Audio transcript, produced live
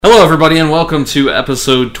Hello, everybody, and welcome to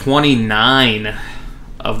episode 29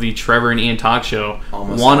 of the Trevor and Ian Talk Show.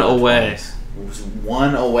 Almost one away. It was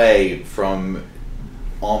one away from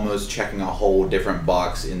almost checking a whole different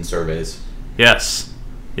box in surveys. Yes,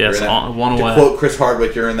 one away. To quote Chris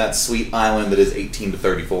Hardwick, you're in that sweet island that is 18 to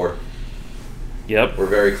 34. Yep. We're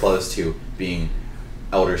very close to being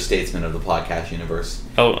elder statesmen of the podcast universe.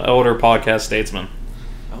 Elder podcast statesman.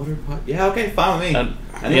 Yeah, okay, fine with me.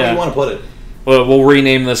 Any way you want to put it. Well, we'll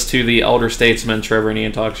rename this to the Elder Statesman Trevor and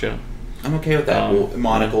Ian Talk Show. I'm okay with that.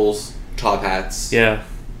 Monocles, top hats. Yeah,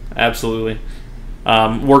 absolutely.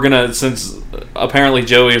 We're gonna, since apparently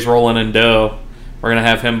Joey is rolling in dough, we're gonna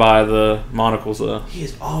have him buy the monocles though. He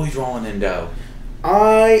is always rolling in dough.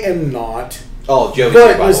 I am not. Oh, Joey's but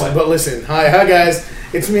here, by listen, the way. But listen, hi guys,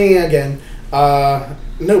 it's me again. No,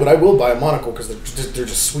 but I will buy a monocle because they're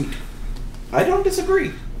just sweet. I don't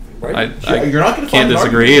disagree. Right? You're not going to can't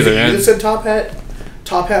disagree either. You just said top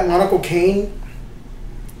hat, monocle, cane.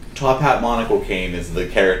 Top Hat Monocle Cane is the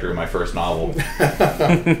character in my first novel.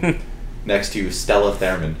 Next to Stella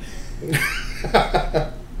Thurman.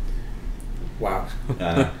 Wow.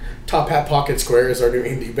 Top Hat Pocket Square is our new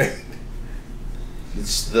indie band.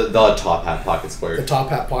 It's the Top Hat Pocket Square. The Top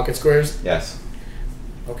Hat Pocket Squares? Yes.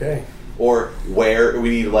 Okay. Or where we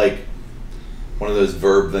need like one of those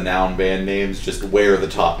verb the noun band names, just wear the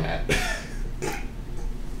top hat.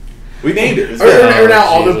 We named it. Or now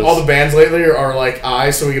all the bands lately are like I,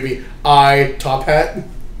 so we could be I Top Hat.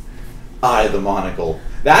 I the monocle.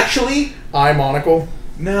 Actually, I monocle.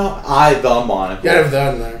 no, I the monocle. You gotta have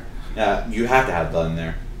the in there. Yeah, you have to have the in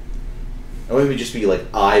there. It wouldn't just be like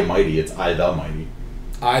I mighty, it's I the mighty.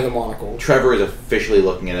 I the monocle. Trevor is officially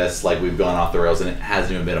looking at us like we've gone off the rails and it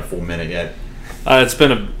hasn't even been a full minute yet. It's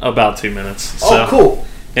been about 2 minutes. So. Oh, cool.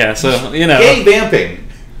 Yeah, so you know. Yay, vamping.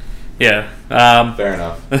 Yeah. Fair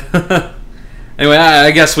enough. Anyway, I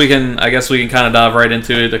guess we can kind of dive right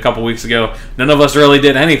into it. A couple weeks ago, none of us really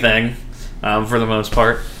did anything, for the most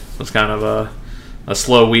part. It was kind of a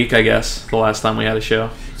slow week, I guess, the last time we had a show.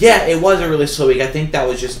 Yeah, it was a really slow week. I think that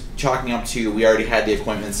was just chalking up to we already had the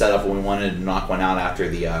appointment set up and we wanted to knock one out after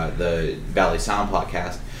the Valley Sound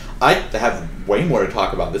podcast. I have way more to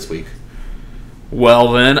talk about this week.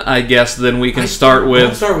 Well, then, I guess we can start with...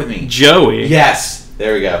 Don't start with me. Joey. Yes.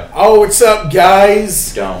 There we go. Oh, what's up,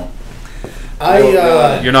 guys? Don't.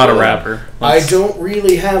 You're not a rapper. I don't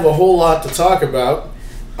really have a whole lot to talk about.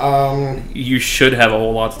 You should have a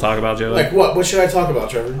whole lot to talk about, Joey. Like what? What should I talk about,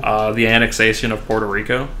 Trevor? The annexation of Puerto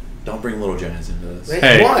Rico. Don't bring Little Jonas into this.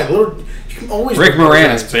 Hey. Why? You can always Rick bring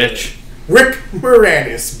Moranis, Little Jonas bitch. into it. Rick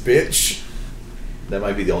Moranis, bitch. That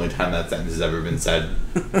might be the only time that sentence has ever been said.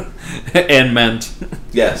 And meant.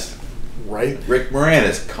 Yes. Right? Rick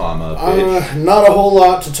Moranis, comma, bitch. Not a whole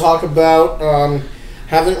lot to talk about.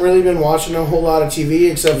 Haven't really been watching a whole lot of TV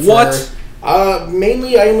except for... What?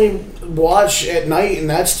 Mainly, I only watch at night, and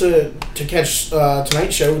that's to catch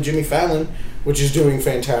Tonight Show with Jimmy Fallon, which is doing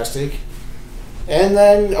fantastic. And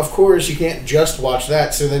then, of course, you can't just watch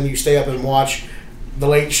that, so then you stay up and watch The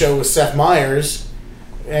Late Show with Seth Meyers,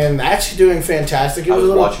 and that's doing fantastic. I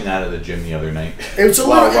was watching that at the gym the other night. It was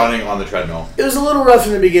while running on the treadmill. It was a little rough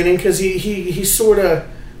in the beginning because he sort of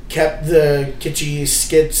kept the kitschy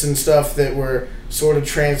skits and stuff that were sort of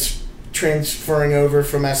transferring over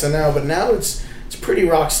from SNL, but now it's pretty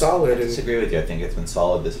rock solid. I disagree with you. I think it's been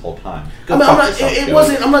solid this whole time. I'm not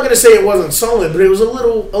going to say it wasn't solid, but it was a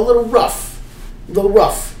little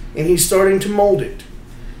rough, and he's starting to mold it.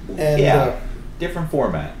 And, different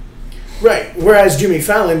format. Right. Whereas Jimmy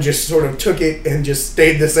Fallon just sort of took it and just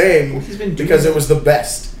stayed the same because it was the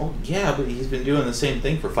best. Oh yeah, but he's been doing the same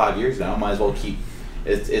thing for 5 years now. Might as well keep.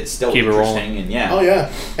 It's still keep interesting, and yeah. Oh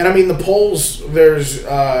yeah, and I mean the polls. There's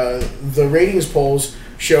the ratings polls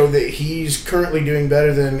show that he's currently doing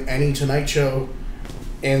better than any Tonight Show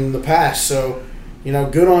in the past. So,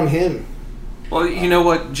 good on him. Well, you know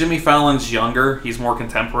what? Jimmy Fallon's younger. He's more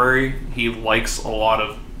contemporary. He likes a lot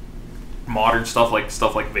of modern stuff like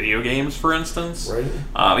video games, for instance.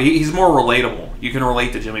 Right. He's more relatable. You can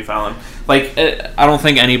relate to Jimmy Fallon. Like, I don't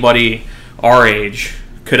think anybody our age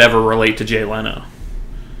could ever relate to Jay Leno.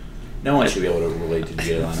 No one should be able to relate to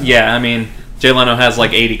Jay Leno. Yeah, I mean, Jay Leno has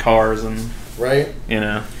like 80 cars and... Right.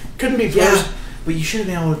 Couldn't be Yeah, but you should have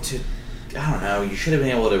been able to... I don't know. You should have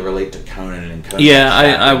been able to relate to Conan and Conan. Yeah,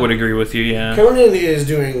 I would agree with you, yeah. Conan is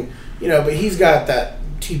doing... but he's got that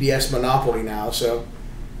TBS monopoly now, so...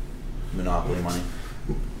 Monopoly money.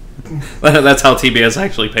 That's how TBS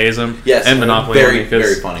actually pays him. Yes, and Monopoly very, money,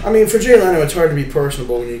 very funny. I mean, for Jay Leno, it's hard to be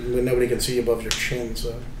personable when nobody can see above your chin,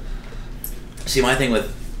 so... See, my thing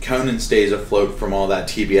with Conan stays afloat from all that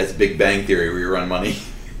TBS Big Bang Theory rerun money.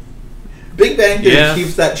 Big Bang Theory Yeah.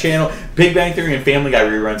 keeps that channel. Big Bang Theory and Family Guy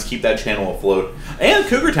reruns keep that channel afloat. And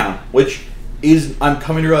Cougar Town, which is, I'm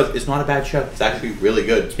coming to realize, it's not a bad show. It's actually really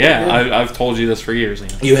good. Yeah, Yeah. I've told you this for years.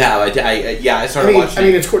 Ian. You have. I started watching. I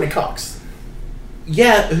mean, it's Courtney Cox.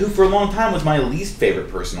 Yeah, who for a long time was my least favorite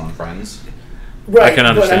person on Friends. Right, can but I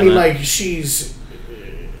understand mean, that. like, she's...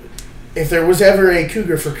 If there was ever a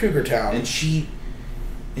cougar for Cougar Town...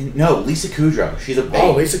 No, Lisa Kudrow. She's a babe.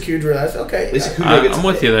 Oh, Lisa Kudrow, that's okay. Lisa Kudrow gets. I'm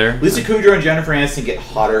with you there. Lisa Kudrow and Jennifer Aniston get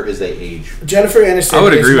hotter as they age. Jennifer Aniston I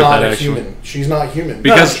would agree is with not that, a actually. human. She's not human.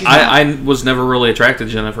 Because she's not. I was never really attracted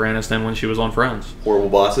to Jennifer Aniston when she was on Friends. Horrible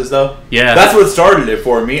bosses, though. Yeah. That's what started it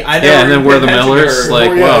for me. I never Yeah, and then even We're paid the attention to Millers, her. like,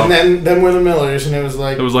 Oh, yeah, wow. and then we're the Millers, and it was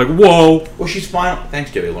like... It was like, whoa. Well, she's finally. Thanks,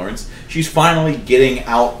 Joey Lawrence. She's finally getting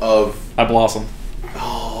out of. I blossom.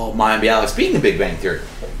 Oh, Miami Alex. Speaking of Big Bang Theory,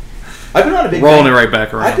 I've been on a Big Rolling Bang. it right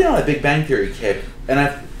back around. I've been on a Big Bang Theory kick, and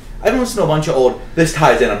I've been listening to a bunch of old. This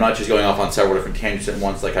ties in. I'm not just going off on several different tangents at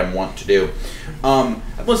once, like I want to do.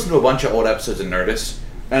 I've listened to a bunch of old episodes of Nerdist,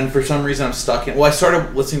 and for some reason I'm stuck in. Well, I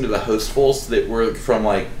started listening to the Hostfuls that were from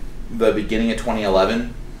like the beginning of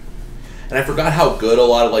 2011, and I forgot how good a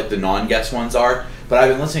lot of like the non-guest ones are. But I've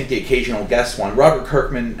been listening to the occasional guest one. Robert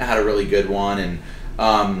Kirkman had a really good one,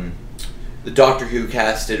 and the Doctor Who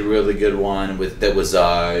cast did a really good one that was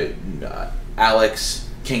Alex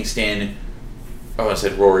Kingston. Oh, I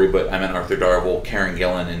said Rory, but I meant Arthur Darvill, Karen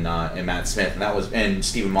Gillan, and Matt Smith, and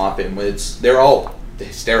Stephen Moffat. And they're all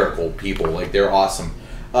hysterical people, like they're awesome.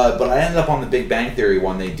 But I ended up on the Big Bang Theory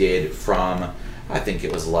one they did from, I think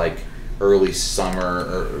it was like early summer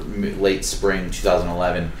or late spring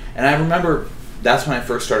 2011, and I remember that's when I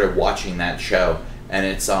first started watching that show, and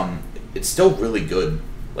it's still really good.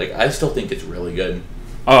 Like, I still think it's really good.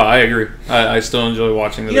 Oh, I agree. I still enjoy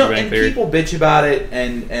watching the Big Bang And Theory. people bitch about it,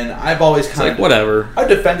 and I've always It's kind like, of whatever. I've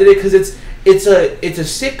defended it because it's a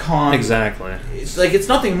sitcom. Exactly. It's like it's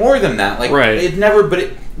nothing more than that. Like, Right. it never. But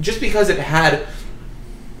it just because it had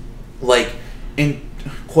like in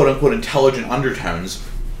quote unquote intelligent undertones.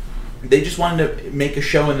 They just wanted to make a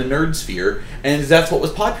show in the nerd sphere, and that's what was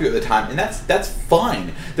popular at the time, and that's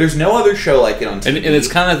fine. There's no other show like it on TV. And it's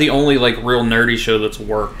kind of the only like real nerdy show that's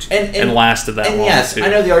worked and lasted that and long. yes, too. I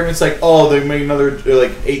know the argument's like, oh, they made another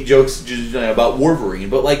like 8 jokes just about Wolverine,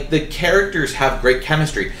 but like the characters have great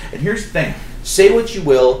chemistry. And here's the thing: say what you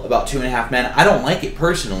will about 2.5 Men, I don't like it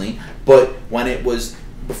personally, but when it was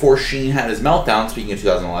before Sheen had his meltdown, speaking of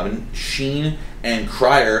 2011, Sheen and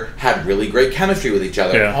Cryer had really great chemistry with each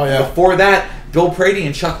other. Yeah. Oh, yeah. Before that, Bill Prady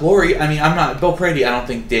and Chuck Lorre, Bill Prady I don't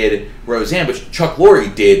think did Roseanne, but Chuck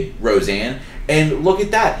Lorre did Roseanne. And look at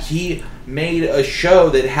that. He made a show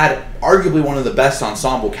that had arguably one of the best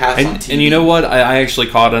ensemble casts on TV. And you know what? I actually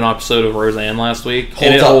caught an episode of Roseanne last week,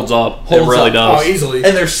 and it Holds up. holds up. Holds It really up. does. Oh, easily.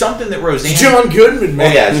 And there's something that Roseanne... It's John Goodman, man.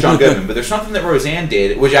 Oh, yeah, it's John Goodman. But there's something that Roseanne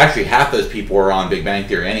did, which actually half those people were on Big Bang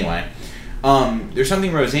Theory anyway. There's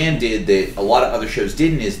something Roseanne did that a lot of other shows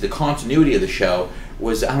didn't, is the continuity of the show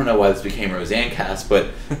was... I don't know why this became Roseanne Cast, but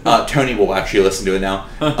Tony will actually listen to it now.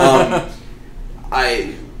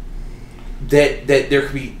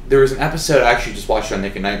 There was an episode, I actually just watched on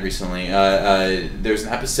Nick at Night recently. There's an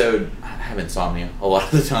episode... I have insomnia a lot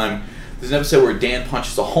of the time. There's an episode where Dan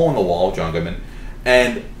punches a hole in the wall, John Goodman,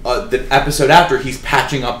 and the episode after, he's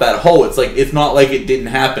patching up that hole. It's like, it's not like it didn't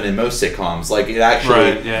happen in most sitcoms. Like, it actually,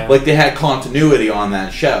 Right, yeah. like, they had continuity on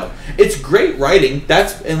that show. It's great writing.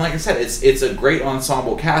 And like I said, it's a great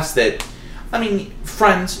ensemble cast that,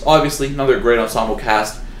 Friends, obviously, another great ensemble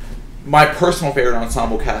cast. My personal favorite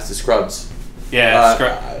ensemble cast is Scrubs. Yeah,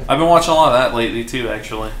 I've been watching a lot of that lately too,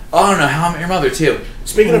 actually. Oh, I don't know, How I Met Your Mother, too.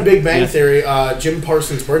 Speaking of Big Bang Yeah. Theory, Jim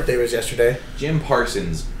Parsons' birthday was yesterday. Jim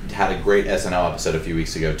Parsons had a great SNL episode a few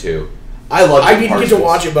weeks ago, too. I love Jim I didn't get Parsons. to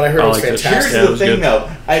watch it, but I heard I it was liked it. fantastic. Here's Yeah, it the was thing, good.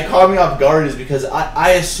 though. It caught me off guard is because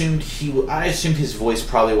I assumed his voice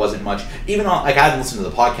probably wasn't much. Even on, like, I hadn't listened to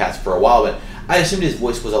the podcast for a while, but I assumed his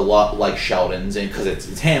voice was a lot like Sheldon's, and because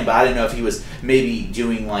it's him. But I didn't know if he was maybe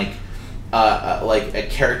doing like a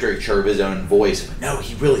caricature of his own voice. But no,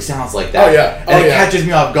 he really sounds like that. Oh, yeah. And Oh, it yeah. catches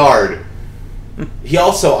me off guard. He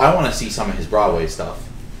also, I want to see some of his Broadway stuff.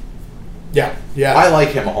 Yeah, yeah. I like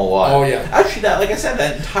him a whole lot. Oh, yeah. Actually, like I said,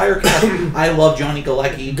 that entire cast. I love Johnny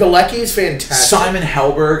Galecki. Galecki's fantastic. Simon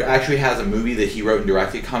Helberg actually has a movie that he wrote and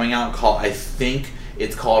directed coming out called, I think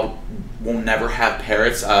it's called We'll Never Have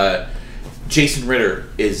Parrots. Jason Ritter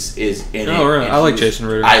is in it. Oh, really? and I he like was- Jason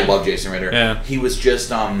Ritter. I love Jason Ritter. Yeah. He was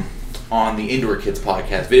just on the Indoor Kids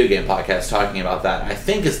podcast, video game podcast, talking about that. I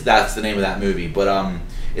think that's the name of that movie, but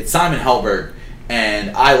it's Simon Helberg,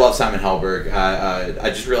 and I love Simon Helberg. I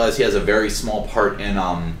just realized he has a very small part in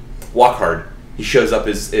Walk Hard. he shows up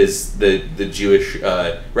as the Jewish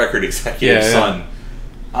record executive's son.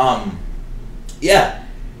 Yeah.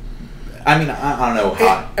 I mean, I don't know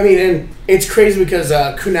how. I mean, and it's crazy because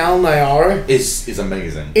Kunal Nayyar is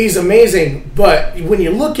amazing. He's amazing, but when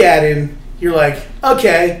you look at him, you're like,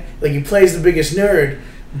 okay, like he plays the biggest nerd,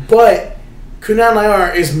 but Kunal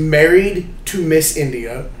Nayyar is married to Miss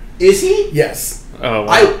India. Is he? Yes. Oh,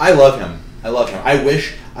 wow. I love him. I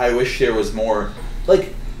wish there was more.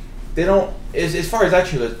 Like, they don't. As far as that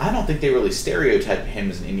show goes, I don't think they really stereotype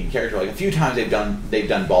him as an Indian character. Like, a few times they've done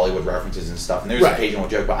Bollywood references and stuff, and there's an occasional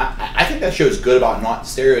joke. But I think that show's good about not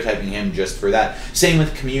stereotyping him just for that. Same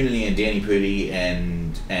with Community and Danny Pudi,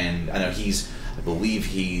 and I know I believe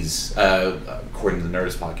he's according to the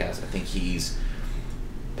Nerdist podcast, I think he's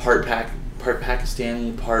part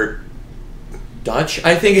Pakistani, part Dutch.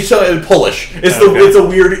 I think it's Polish.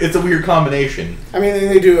 It's a weird combination. I mean,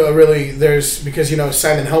 they do because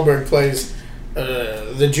Simon Helberg plays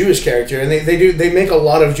the Jewish character, and they make a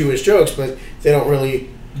lot of Jewish jokes, but they don't really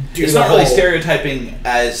do. It's not really stereotyping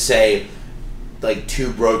as, say, like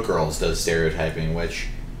Two Broke Girls does stereotyping, which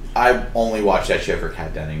I only watched that show for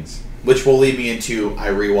Kat Dennings, which will lead me into I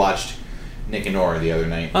rewatched Nick and Nora the other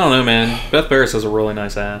night. I don't know, man. Beth Barris has a really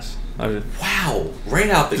nice ass. Wow! Right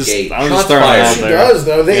out the gate. I'm just throwing it out She there. does,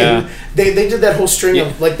 though. They did that whole string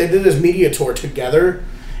of, like, they did this media tour together,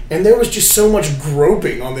 and there was just so much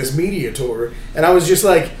groping on this media tour, and I was just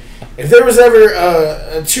like, if there was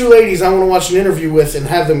ever two ladies I want to watch an interview with and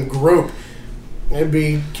have them grope, it'd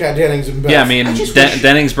be Kat Dennings and Beth. Yeah, I mean,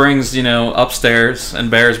 Dennings brings, upstairs, and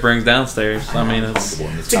Barris brings downstairs. I mean, it's...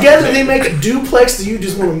 Together they make a duplex that you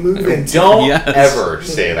just want to move into. Don't ever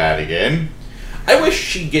say that again. I wish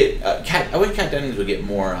she'd get I wish Kat Dennings would get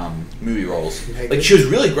more movie roles. Like, she was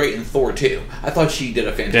really great in Thor 2. I thought she did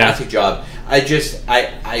a fantastic job.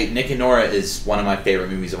 Nick and Nora is one of my favorite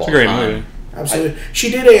movies of all time. It's a great movie. Absolutely. She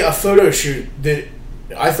did a photo shoot that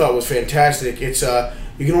I thought was fantastic. It's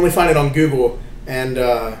you can only find it on Google, and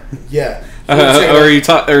yeah. Are you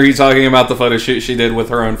talking about the photo shoot she did with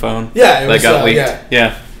her own phone? Yeah, that got leaked.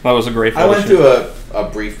 Yeah, that was a great photo I went shoot. through a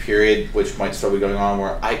brief period, which might still be going on,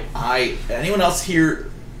 where anyone else here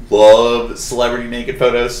love celebrity naked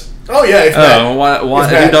photos? Oh yeah, it's bad. Oh, why?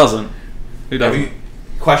 Who doesn't? Who doesn't?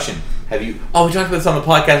 Have you? Oh, we talked about this on the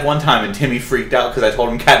podcast one time, and Timmy freaked out because I told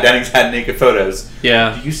him Kat Dennings had naked photos.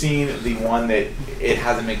 Yeah. Have you seen the one that it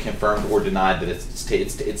hasn't been confirmed or denied that it's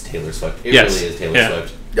Taylor Swift? It Yes. really is Taylor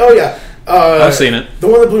Swift. Oh yeah, I've seen it. The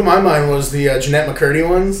one that blew my mind was the Jeanette McCurdy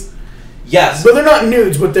ones. Yes, but they're not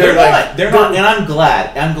nudes. But they're not. They're not, and I'm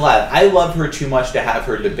glad. I loved her too much to have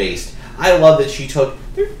her debased. I love that she took.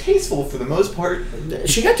 They're tasteful for the most part.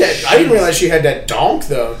 She got that. I didn't realize she had that donk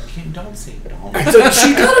though. Don't say donk.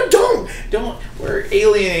 She got a donk. We're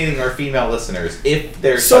alienating our female listeners. If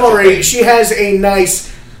there's sorry, she has a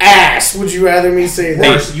nice ass. Would you rather me say that?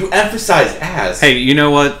 Worse, you emphasize ass. Hey, you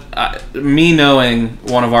know what? Me knowing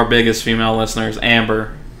one of our biggest female listeners,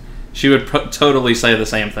 Amber, she would totally say the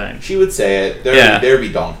same thing. She would say it. There'd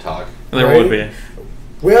be donk talk. There would be.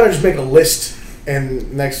 We ought to just make a list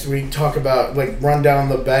and next week talk about, like, run down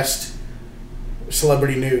the best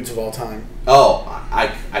celebrity nudes of all time. Oh,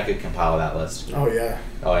 I could compile that list. Oh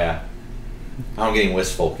yeah. I'm getting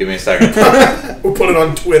wistful. Give me a second. We'll put it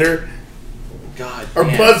on Twitter. God. Or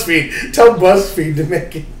damn. BuzzFeed. Tell BuzzFeed to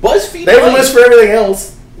make it. BuzzFeed. They have a list for everything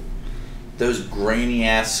else. Those grainy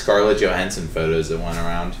ass Scarlett Johansson photos that went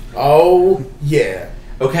around. Oh yeah.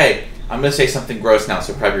 Okay, I'm gonna say something gross now,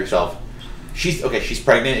 so prep yourself. She's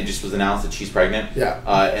pregnant. It just was announced that she's pregnant. Yeah.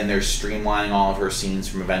 And they're streamlining all of her scenes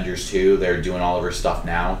from Avengers 2. They're doing all of her stuff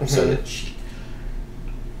now, so that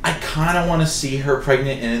I kind of want to see her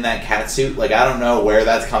pregnant and in that cat suit. Like, I don't know where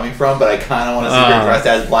that's coming from, but I kind of want to see her dressed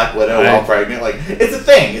as Black Widow while pregnant. Like, it's a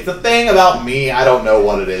thing. It's a thing about me. I don't know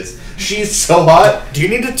what it is. She's so hot. Do you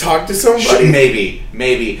need to talk to somebody?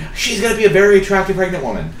 Maybe. She's gonna be a very attractive pregnant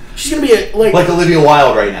woman. She's gonna be like Olivia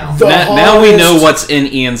Wilde right now. Now we know what's in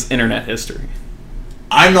Ian's internet history.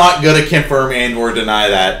 I'm not gonna confirm and or deny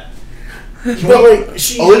that. But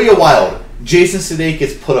like, Olivia Wilde, Jason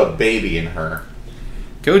Sudeikis put a baby in her.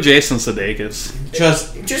 Go Jason Sudeikis.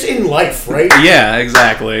 Just in life, right? Yeah,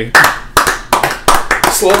 exactly.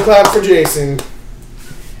 Slow clap for Jason.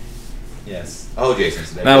 Yes. Oh, Jason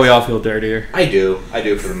Sudeikis. Now we all feel dirtier. I do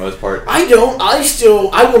for the most part. I don't.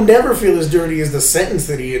 I will never feel as dirty as the sentence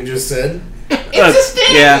that Ian just said. It's a thing.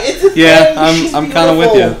 It's a thing. I'm kind of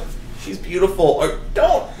with you. She's beautiful. Or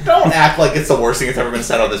don't act like it's the worst thing that's ever been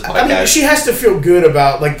said on this podcast. I mean, she has to feel good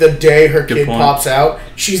about, like, the day her kid pops out.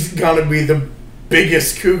 She's gonna be the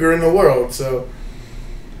biggest cougar in the world. So,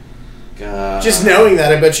 God. just knowing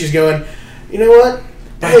that, I bet she's going, you know what?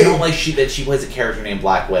 I don't like that she plays a character named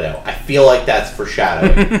Black Widow. I feel like that's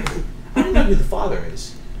foreshadowing. I don't know who the father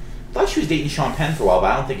is. I thought she was dating Sean Penn for a while,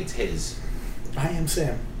 but I don't think it's his. I Am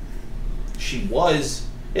Sam. She was...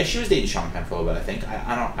 Yeah, she was dating Sean Penn for a little bit, I think.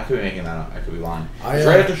 I could be making that up. I could be lying. It was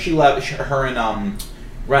right after she left, her and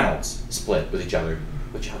Reynolds split with each other,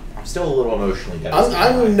 which I'm still a little emotionally devastated.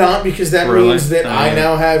 I'm not, because that means that I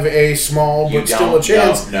now have a small but still a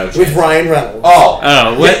chance with Ryan Reynolds.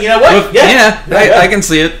 Oh, what? You know what? Yeah, I can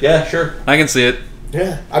see it. Yeah, sure. I can see it.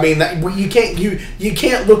 Yeah, I mean, you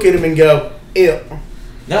can't look at him and go, ew.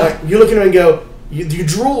 No. Like, you look at him and go, you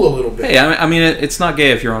drool a little bit. Hey, I mean, it's not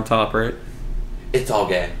gay if you're on top, right? It's all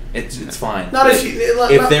gay. It's fine. Not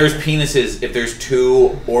if there's penises, if there's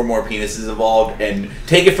 2 or more penises involved, and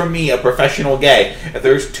take it from me, a professional gay, if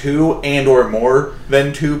there's 2 and or more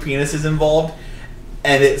than 2 penises involved,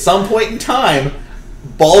 and at some point in time,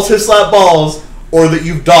 balls have slapped balls, or that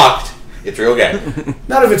you've docked, it's real gay.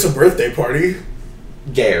 Not if it's a birthday party.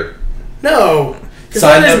 Gayer. No.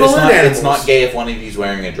 Side note, it's not gay if one of you's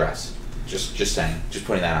wearing a dress. Just saying. Just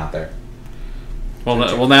putting that out there.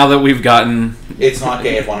 Well, now that we've gotten... It's not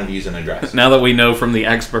gay if one of you's in a dress. Now that we know from the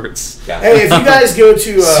experts. Yeah. Hey, if you guys go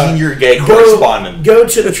to... Senior gay correspondent. Go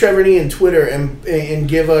to the Trevor and Ian Twitter and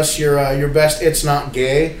give us your best It's Not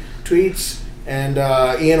Gay tweets, and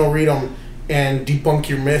Ian will read them and debunk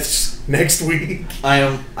your myths next week.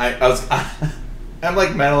 I'm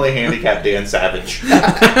like mentally handicapped Dan Savage.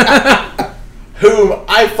 Whom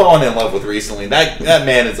I've fallen in love with recently. That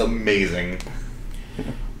man is amazing.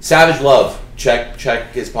 Savage Love.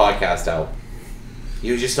 Check his podcast out.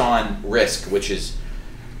 He was just on Risk, which is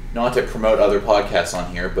not to promote other podcasts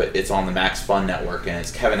on here, but it's on the Max Fun Network, and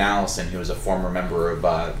it's Kevin Allison, who is a former member of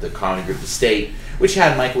the comedy group The State, which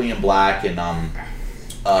had Michael Ian Black and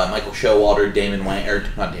Michael Showalter, David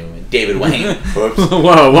Wayne. Whoops.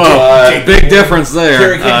 Whoa. Big difference there.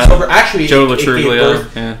 Carrie Kim Silver. Actually, Joe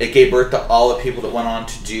Latruglio. It gave birth to all the people that went on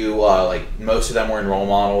to do, most of them were in Role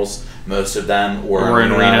Models. Most of them were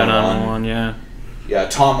in Reno 911. Yeah. Yeah,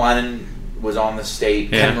 Tom Lennon was on The State.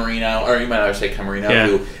 Yeah. Ken Marino, or you might either say Ken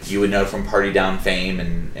Marino, who you would know from Party Down fame.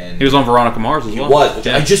 And he was on Veronica Mars as well. He was.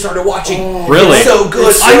 I just started watching. Oh, really? It's so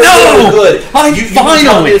good. I know! So good. You've been telling me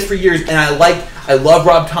Finally! this for years, and I love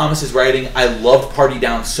Rob Thomas's writing. I loved Party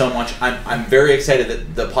Down so much. I'm very excited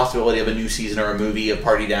that the possibility of a new season or a movie of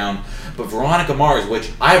Party Down. But Veronica Mars,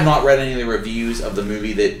 which I have not read any of the reviews of the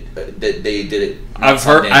movie that they did it. I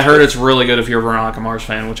heard it's really good if you're a Veronica Mars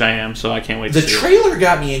fan, which I am, so I can't wait to see it. The trailer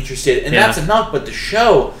got me interested, and that's enough. But the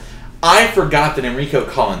show, I forgot that Enrico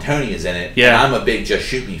Colantoni is in it. Yeah. And I'm a big Just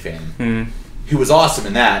Shoot Me fan. He was awesome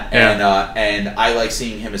in that, and I like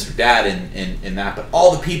seeing him as her dad in that. But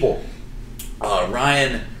all the people,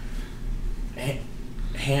 Ryan.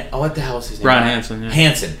 What the hell is his name? Ryan Hansen. Yeah.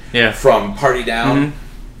 Hansen. Yeah. From Party Down.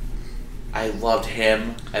 I loved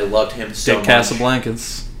him. I loved him so much.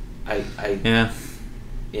 Casablancas. I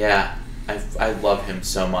love him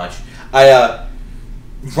so much.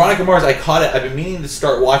 Veronica Mars, I caught it. I've been meaning to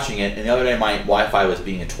start watching it, and the other day my Wi-Fi was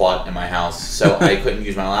being a twat in my house, so I couldn't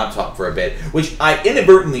use my laptop for a bit, which I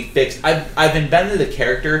inadvertently fixed. I've invented a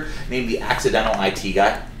character named the Accidental IT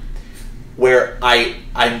Guy, where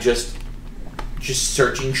I'm just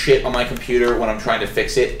searching shit on my computer when I'm trying to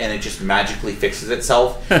fix it, and it just magically fixes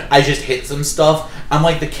itself. I just hit some stuff. I'm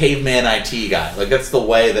like the caveman IT guy. Like, that's the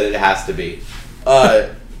way that it has to be.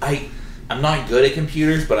 I'm not good at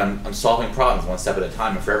computers, but I'm solving problems one step at a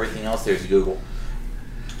time, and for everything else, there's Google.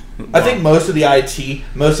 I think most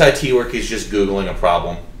IT work is just Googling a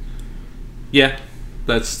problem. Yeah.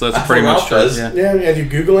 That's pretty much true. Yeah, either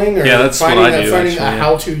Googling or that's finding what I do, a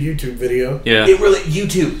how-to YouTube video. Yeah. It really...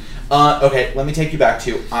 YouTube... okay, let me take you back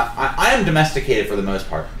to... I am domesticated for the most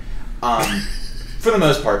part. For the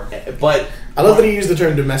most part. But... I love that he used the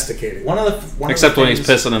term domesticated. Except when he's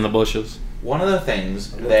pissing in the bushes. One of the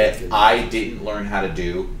things that I didn't learn how to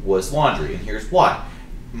do was laundry, and here's why.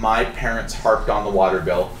 My parents harped on the water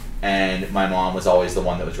bill, and my mom was always the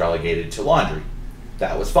one that was relegated to laundry.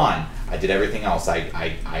 That was fine. I did everything else.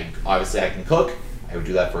 I obviously I can cook. I would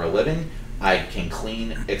do that for a living. I can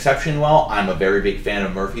clean exceptionally well. I'm a very big fan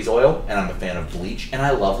of Murphy's Oil, and I'm a fan of bleach, and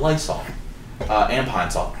I love Lysol and Pine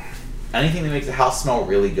Sol. Anything that makes the house smell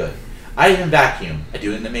really good. I even vacuum. I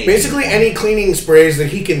do it in the maid. Basically, any cleaning sprays that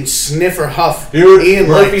he can sniff or huff. Dude, Ian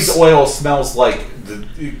Murphy's likes. Oil smells like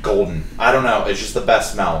golden. I don't know. It's just the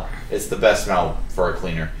best smell. It's the best smell for a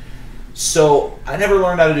cleaner. So I never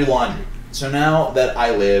learned how to do laundry. So now that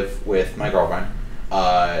I live with my girlfriend,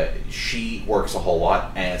 she works a whole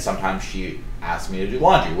lot, and sometimes she asks me to do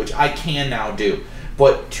laundry, which I can now do.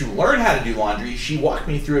 But to learn how to do laundry, she walked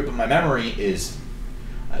me through it, but my memory is...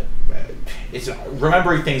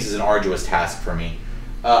 remembering things is an arduous task for me.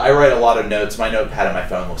 I write a lot of notes. My notepad on my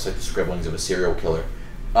phone looks like the scribblings of a serial killer.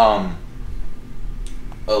 A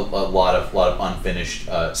lot of unfinished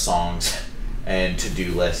songs and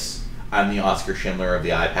to-do lists. I'm the Oscar Schindler of the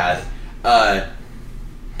iPad,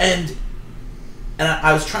 and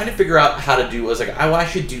I was trying to figure out how to do. I was like, I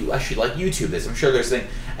should like YouTube this. I'm sure there's a thing.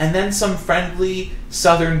 And then some friendly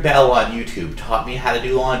Southern belle on YouTube taught me how to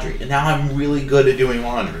do laundry, and now I'm really good at doing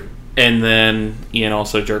laundry. And then Ian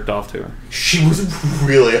also jerked off to her. She was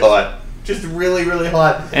really hot. Just really, really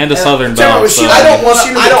hot. And a Southern belle. So,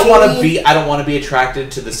 I don't want to be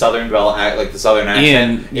attracted to the Southern belle act, like the Southern accent.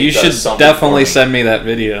 Ian, you should definitely send me that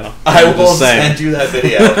video. I will send you that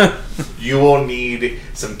video. You will need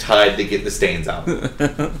some Tide to get the stains out.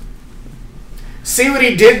 See what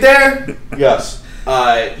he did there? Yes.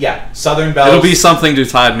 Yeah. Southern belles. It'll be something to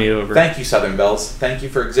tide me over. Thank you, Southern belles. Thank you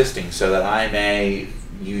for existing, so that I may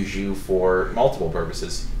use you for multiple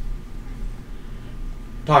purposes.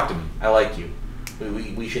 Talk to me. I like you.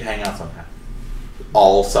 We should hang out sometime.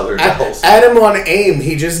 All Southern belles. Add him on AIM.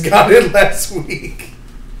 He just got it last week.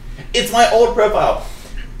 It's my old profile.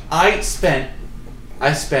 I spent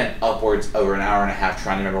upwards over an hour and a half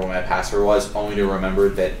trying to remember what my password was, only to remember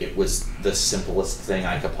that it was the simplest thing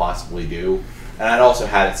I could possibly do. And I'd also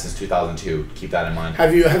had it since 2002. Keep that in mind.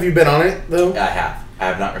 Have you been on it though? I have. I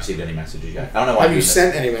have not received any messages yet. I don't know why. Have you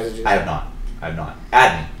sent any messages? I have not.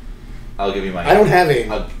 Add me. I'll give you my. I don't have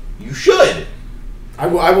AIM. You should. I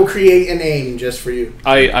will create an AIM just for you.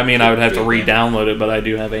 I mean, I would have to re-download it, but I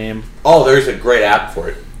do have AIM. Oh, there's a great app for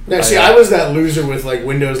it. Now, see, I was that loser with like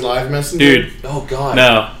Windows Live Messenger. Dude. Oh God.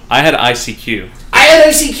 No, I had ICQ. I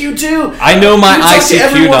had ICQ too. I know my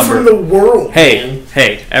ICQ number. From the world.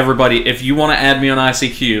 Hey, everybody! If you want to add me on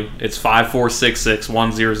ICQ, it's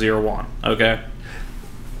 54661001. Okay.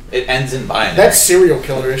 It ends in binary. That's serial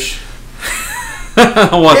killerish. Did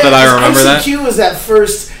I remember that? ICQ was that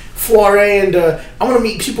first foray into I want to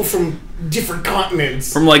meet people from different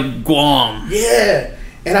continents. From like Guam. Yeah.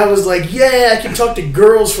 And I was like, yeah, I can talk to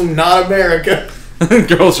girls from not America.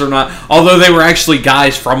 Girls are not. Although they were actually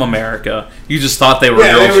guys from America. You just thought they were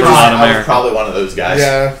girls from not America. I was probably one of those guys.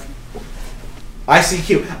 Yeah.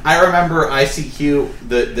 ICQ. I remember ICQ,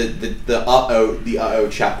 the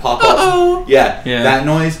chat pop up. Uh-oh. Yeah. That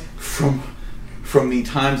noise from the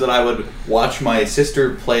times that I would watch my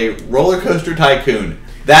sister play Roller Coaster Tycoon.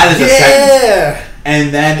 That is a sentence.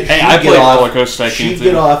 And then I played Roller Coaster Tycoon she'd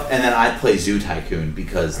get off, and then I'd play Zoo Tycoon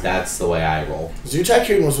because that's the way I roll. Zoo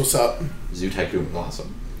Tycoon was what's up. Zoo Tycoon was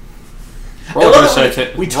awesome. Roller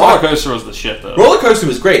Coaster was the shit though. Roller Coaster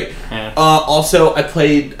was great. Yeah. Also, I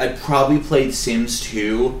probably played Sims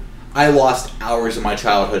 2. I lost hours of my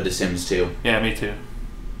childhood to Sims 2. Yeah, me too.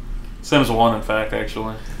 Sims 1, in fact,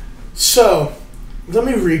 actually. So, let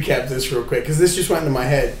me recap this real quick because this just went into my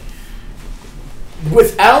head.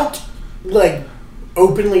 Without like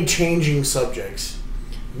openly changing subjects,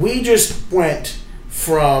 we just went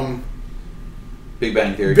from Big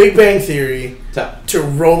Bang Theory to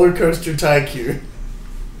Roller Coaster Tycoon.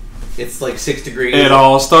 It's like 6 degrees. It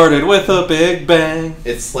all started with a big bang.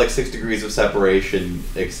 It's like 6 degrees of separation,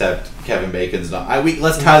 except Kevin Bacon's not.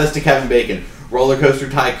 Let's tie this to Kevin Bacon. Roller Coaster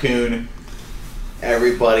Tycoon.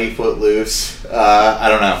 Everybody Footloose. I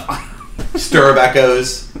don't know. Stir of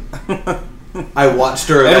Echoes. I watched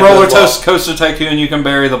Stir of Echoes. In Roller Coaster Tycoon, you can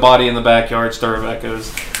bury the body in the backyard. Stir of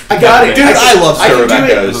Echoes. I got it, dude. I love Stir of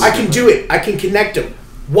Echoes. I can do it. I can connect them.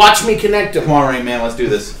 Watch me connect them. Come on, Rain Man, let's do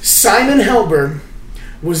this. Simon Helberg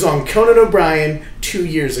was on Conan O'Brien 2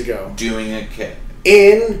 years ago. Doing a kit.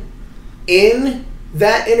 In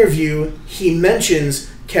that interview, he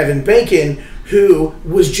mentions Kevin Bacon, who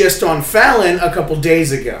was just on Fallon a couple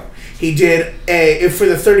days ago. He did for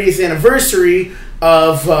the 30th anniversary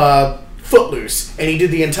of Footloose, and he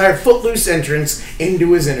did the entire Footloose entrance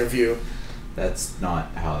into his interview. That's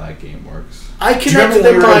not how that game works. I connected them. Do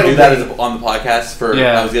you remember when we were going to do that on the podcast?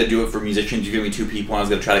 I was going to do it for musicians. You give me 2 people, and I was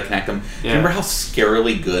going to try to connect them. Yeah. Do you remember how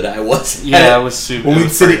scarily good I was? Yeah, it was super. When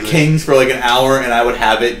we'd sit at King's for like an hour, and I would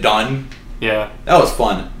have it done. Yeah, that was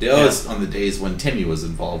fun. That was on the days when Timmy was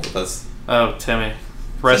involved with us. Oh, Timmy,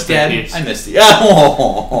 rest in peace. I missed you.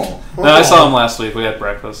 No, I saw him last week. We had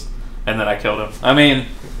breakfast, and then I killed him. I mean,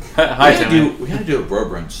 hi Timmy. We got to do a bro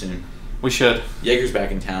brunch soon. We should. Jaeger's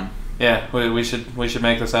back in town. Yeah, we should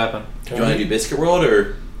make this happen. Do you want to do Biscuit World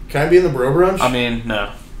or? Can I be in the bro brunch? I mean,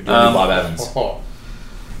 no. We're doing Bob Evans.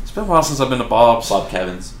 It's been a while since I've been to Bob's. Bob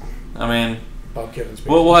Kevin's. I mean, Bob Kevin's.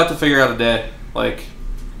 We'll have to figure out a day, like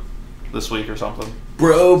this week or something.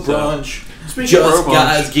 Bro brunch. Just bro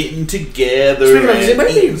guys brunch. Getting together and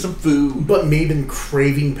eating some food. But me been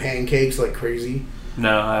craving pancakes like crazy.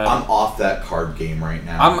 No, I'm off that carb game right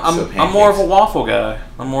now. I'm more of a waffle guy.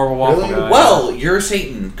 Really? Guy. Well, you're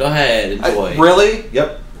Satan. Go ahead, enjoy. Really?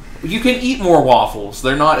 Yep. You can eat more waffles.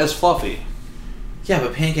 They're not as fluffy. Yeah,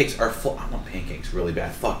 but pancakes are full. I want pancakes really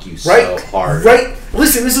bad. Fuck you Right? so hard. Right?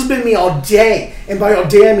 Listen, this has been me all day. And by all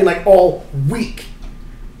day, I mean like all week.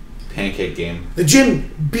 Pancake game. The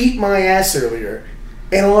gym beat my ass earlier.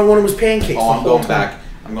 And all I wanted was pancakes. Oh, the I'm whole going time. back.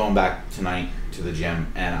 I'm going back tonight to the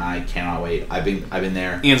gym, and I cannot wait. I've been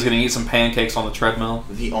there. Ian's gonna eat some pancakes on the treadmill.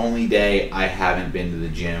 The only day I haven't been to the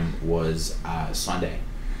gym was Sunday.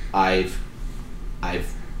 I've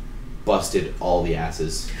busted all the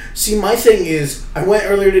asses. See, my thing is, I went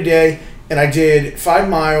earlier today and I did 5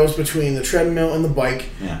 miles between the treadmill and the bike.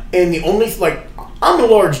 Yeah. And the only, I'm a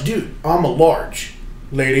large dude. I'm a large.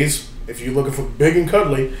 Ladies, if you're looking for big and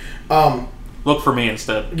cuddly, Look for me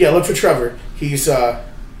instead. yeah, look for Trevor. He's the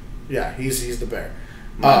bear.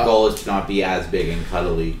 My goal is to not be as big and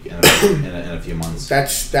cuddly in a few months.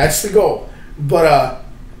 That's the goal. But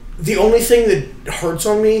the only thing that hurts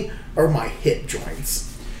on me are my hip joints.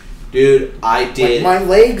 Dude, I did. Like, my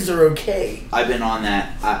legs are okay. I've been on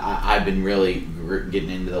that. I've been really getting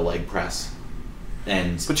into the leg press,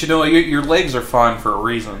 and But you know, your legs are fine for a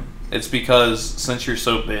reason. It's because since you're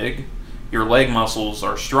so big, your leg muscles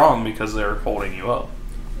are strong because they're holding you up.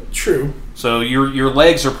 True. So your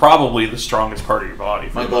legs are probably the strongest part of your body.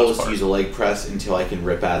 For my the goal most is to part. use a leg press until I can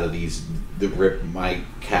rip my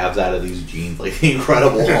calves out of these jeans like the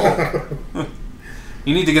Incredible Hulk.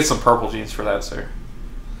 You need to get some purple jeans for that, sir.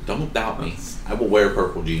 Don't doubt me. I will wear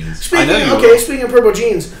purple jeans. I know you will. Speaking of purple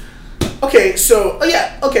jeans. Okay, so,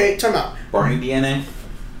 time out. Barney DNA,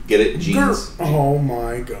 get it? Jeans. Oh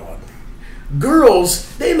my god.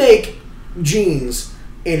 Girls, they make jeans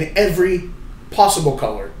in every possible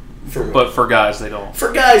color. But for guys, they don't.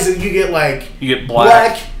 For guys, you get You get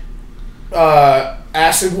black.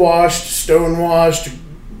 acid washed, stone washed,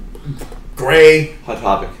 gray. Hot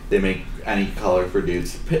Topic. They make any color for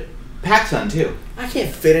dudes. PacSun too. I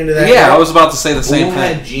can't fit into that. Yeah, I was about to say the same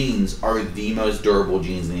Bullhead thing. jeans are the most durable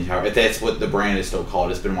jeans in the entire. If that's what the brand is still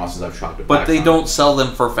called, it's been a while since I've shopped at. But they PacSun. don't sell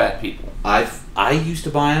them for fat people. I used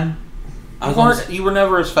to buy them. You were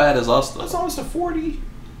never as fat as us, I though. was almost a 40.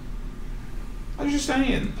 I was just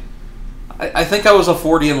saying. I think I was a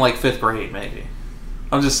 40 in like 5th grade, maybe.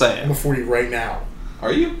 I'm just saying. I'm a 40 right now.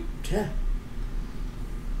 Are you? Yeah.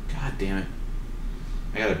 God damn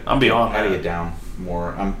it! I'm beyond I gotta that. get down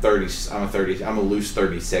more. I'm 30. I'm a loose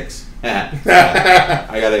 36. I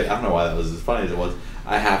don't know why that was as funny as it was.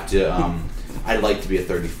 I have to. I'd like to be a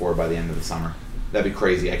 34 by the end of the summer. That'd be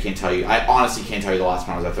crazy. I can't tell you. I honestly can't tell you the last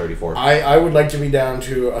time I was at 34. I would like to be down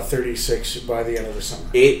to a 36 by the end of the summer.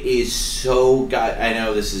 It is so. God, I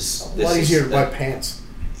know this is. A lot easier to buy pants.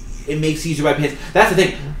 It makes it easier to buy pants. That's the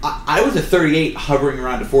thing. I was at 38, hovering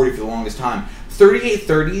around to 40 for the longest time. 38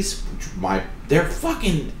 30s, they're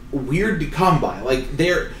fucking weird to come by. Like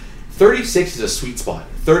 36 is a sweet spot.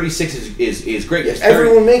 36 is great. Yes,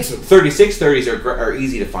 everyone makes them. 36 30s are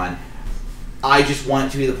easy to find. I just want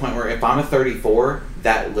it to be the point where if I'm a 34,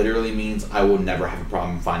 that literally means I will never have a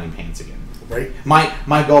problem finding pants again. Right.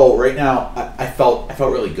 My goal right now, I felt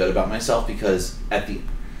really good about myself because at the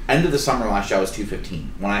end of the summer last year I was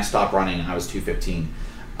 215. When I stopped running, I was 215.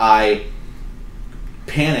 I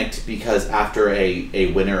panicked because after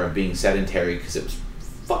a winter of being sedentary, because it was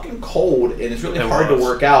fucking cold and it's really hard to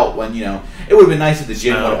work out when, it would have been nice if the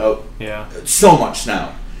gym would have so much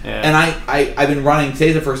snow. Yeah. And I've been running.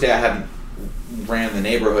 Today's the first day I haven't ran in the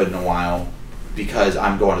neighborhood in a while because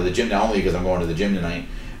I'm going to the gym now, only because I'm going to the gym tonight.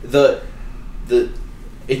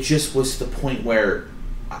 It just was the point where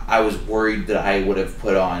I was worried that I would have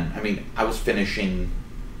put on. I mean, I was finishing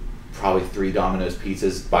probably 3 Domino's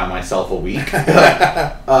pizzas by myself a week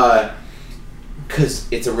because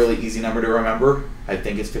it's a really easy number to remember. I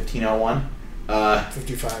think it's 1501.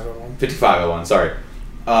 5501. 5501. Sorry,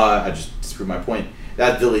 I just disproved my point.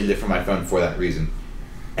 That deleted it from my phone for that reason.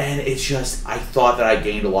 And it's just, I thought that I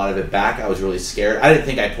gained a lot of it back. I was really scared. I didn't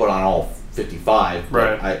think I put on all 55.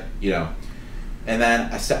 Right. And then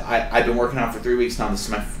I've been working out for 3 weeks now. This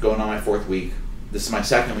is going on my 4th week. This is my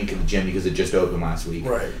 2nd week in the gym because it just opened last week.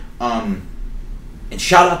 Right. And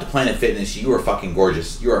shout out to Planet Fitness. You are fucking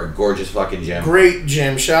gorgeous. You are a gorgeous fucking gym. Great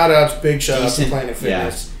gym. Big shout out to Decent. Planet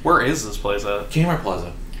Fitness. Where is this place at? Kmart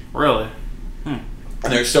Plaza. Really? And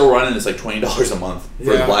they're still running. It's like $20 a month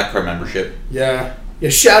for the Black Card membership. Yeah. Yeah,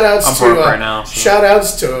 shout outs I'm to broke right now, so. shout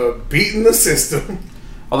outs to beating the system.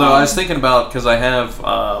 Although I was thinking about, because I have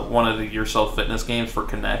one of the Yourself Fitness games for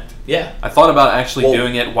Connect. Yeah. I thought about actually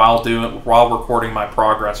doing it while recording my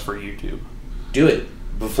progress for YouTube. Do it.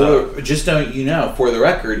 Just so you know, for the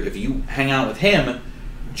record, if you hang out with him,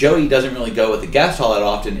 Joey doesn't really go with a guest all that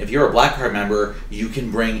often. If you're a Black Card member, you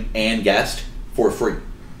can bring and guest for free.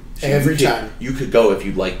 So every time. You could go if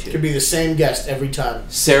you'd like to. It could be the same guest every time.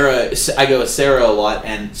 I go with Sarah a lot,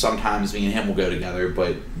 and sometimes me and him will go together,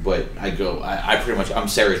 but I pretty much, I'm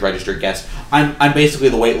Sarah's registered guest. I'm basically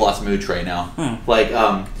the weight loss mooch right now.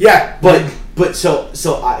 Yeah. But so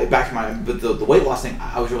back to the weight loss thing,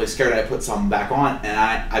 I was really scared I put something back on, and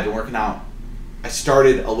I've been working out. I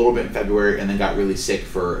started a little bit in February and then got really sick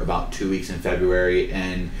for about 2 weeks in February,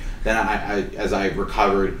 and then I as I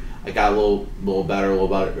recovered, I got a little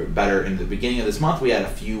better. In the beginning of this month, we had a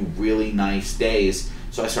few really nice days,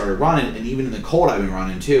 so I started running, and even in the cold, I've been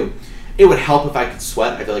running too. It would help if I could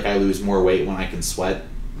sweat. I feel like I lose more weight when I can sweat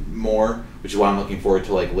more, which is why I'm looking forward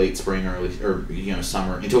to like late spring or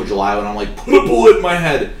summer until July when I'm like, put a bullet in my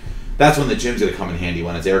head. That's when the gym's gonna come in handy,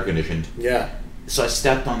 when it's air conditioned. Yeah. So I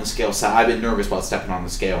stepped on the scale. I've been nervous about stepping on the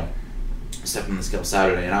scale. I stepped on the scale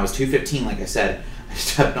Saturday, and I was 215, like I said. I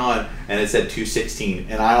stepped on, and it said 216,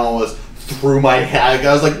 and I almost threw my head.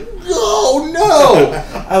 I was like, oh no!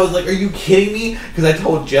 I was like, are you kidding me? Because I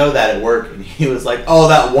told Joe that at work, and he was like, oh,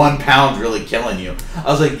 that 1 pound's really killing you.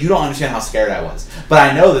 I was like, you don't understand how scared I was. But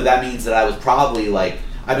I know that means that I was probably like,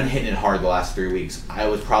 I've been hitting it hard the last 3 weeks. I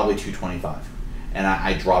was probably 225, and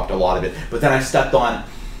I dropped a lot of it. But then I stepped on.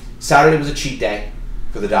 Saturday was a cheat day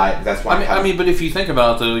for the diet. That's why. I mean, but if you think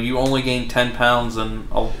about it, though, you only gained 10 pounds in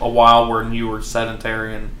a while when you were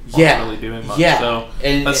sedentary and weren't really doing much. Yeah, so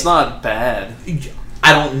that's not bad.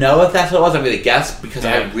 I don't know if that's what it was. I'm going to guess because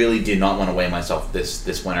I really did not want to weigh myself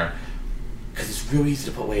this winter because it's really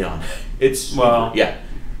easy to put weight on.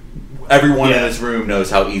 Everyone in this room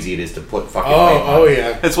knows how easy it is to put fucking weight on. Oh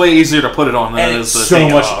yeah, it's way easier to put it on than it is to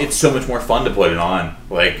take it off. It's so much more fun to put it on.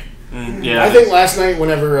 Like. I think last night,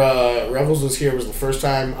 whenever Revels was here, was the first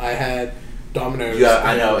time I had Domino's. Yeah,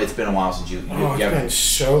 I know. It's been a while since it's been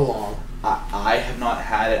so long. I have not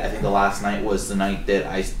had it. I think the last night was the night that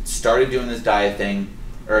I started doing this diet thing,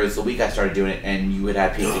 or it was the week I started doing it, and you had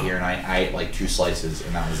had pizza here, and I ate like 2 slices,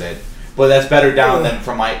 and that was it. But that's better down than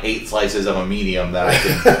from my 8 slices of a medium that I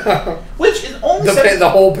can... which is only... The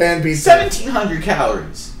whole pan pizza. 1,700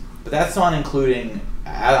 calories. But that's not including...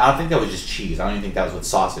 I don't think that was just cheese. I don't even think that was with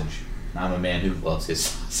sausage. I'm a man who loves his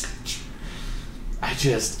sausage.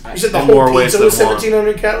 You said the whole pizza was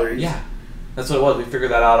 1,700 calories? Yeah. That's what it was. We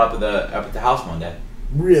figured that out up at the house one day.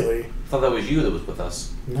 Really? I thought that was you that was with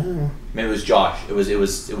us. No. Maybe it was Josh. It was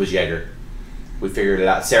Jaeger. We figured it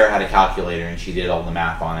out. Sarah had a calculator and she did all the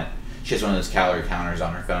math on it. She has one of those calorie counters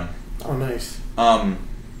on her phone. Oh, nice. I'm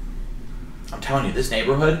telling you, this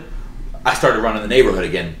neighborhood, I started running the neighborhood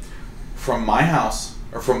again. From my house,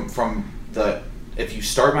 or from the, if you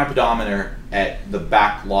start my pedometer at the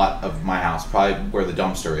back lot of my house, probably where the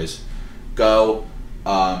dumpster is, go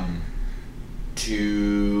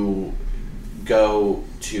to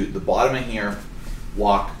the bottom of here,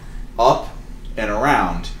 walk up and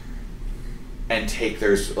around, and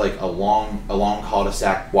there's like a long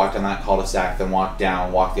cul-de-sac, walk down that cul-de-sac, then walk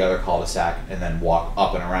down, walk the other cul-de-sac, and then walk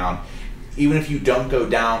up and around. Even if you don't go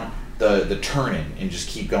down the turning and just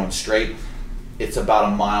keep going straight, it's about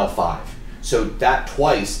 1.5 miles. So that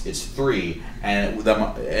twice is 3, and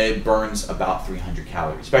it burns about 300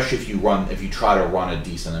 calories. Especially if you try to run a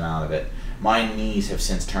decent amount of it. My knees have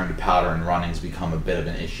since turned to powder, and running's become a bit of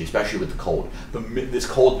an issue, especially with the cold. This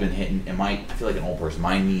cold's been hitting, and I feel like an old person.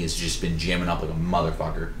 My knee has just been jamming up like a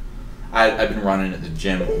motherfucker. I've been running at the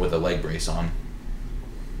gym with a leg brace on.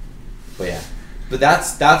 But yeah. But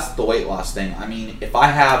that's the weight loss thing. I mean, if I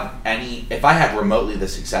had remotely the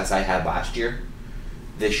success I had last year,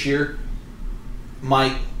 this year,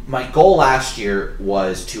 my goal last year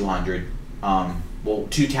was 200.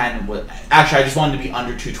 210. Actually, I just wanted to be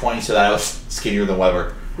under 220 so that I was skinnier than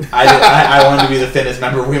Weber. I wanted to be the thinnest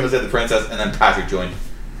member. We was at the Princess, and then Patrick joined.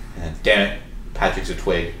 And then, damn it, Patrick's a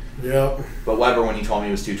twig. Yep. But Weber, when he told me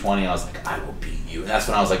he was 220, I was like, I will beat you. And that's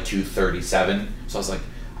when I was like 237. So I was like,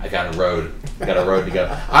 I got a road to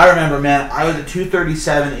go. I remember, man, I was at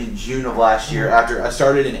 237 in June of last year after I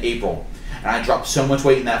started in April. And I dropped so much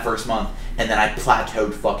weight in that first month. And then I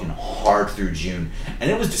plateaued fucking hard through June. And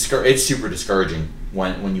it was it's super discouraging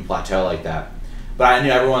when you plateau like that. But I knew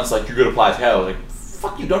everyone's like, you're going to plateau. I was like,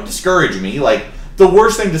 fuck you, don't discourage me. Like, the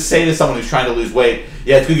worst thing to say to someone who's trying to lose weight,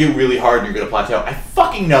 yeah, it's going to get really hard and you're going to plateau. I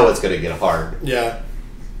fucking know it's going to get hard. Yeah.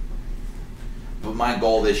 But my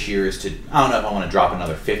goal this year is to, I don't know if I want to drop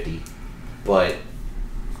another 50, but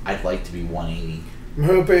I'd like to be 180. I'm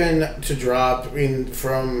hoping to drop,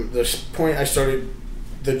 from the point I started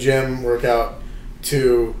the gym workout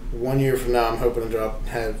to 1 year from now, I'm hoping to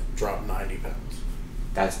drop 90 pounds.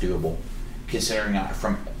 That's doable. Considering I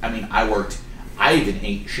I even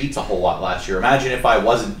ate Sheets a whole lot last year. Imagine if I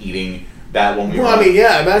wasn't eating that when we were... Well, I mean,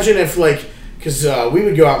 yeah, imagine if, like, because we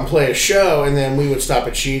would go out and play a show, and then we would stop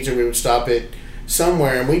at Sheets, or we would stop at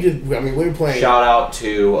somewhere, and we were playing... Shout out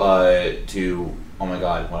to oh my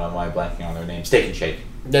god, why am I blanking on their name? Steak and Shake.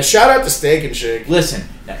 Yeah, shout out to Steak and Shake. Listen,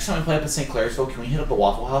 next time we play up in St. Clairsville, can we hit up the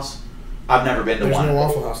Waffle House? I've never been to There's one. no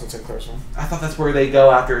Waffle House in St. Clairsville. I thought that's where they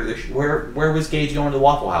go after the... Where was Gage going to the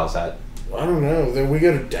Waffle House at? I don't know. Then we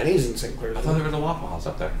go to Denny's in St. Clairsville. I thought there was a Waffle House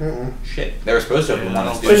up there. Mm-mm. Shit. They were supposed to open one. I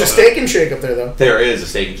don't There's a Steak and Shake up there, though. There is a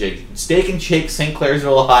Steak and Shake. Steak and Shake, St.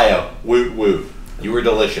 Clairsville, Ohio. Woot woot. You were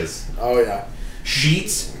delicious. Oh, yeah.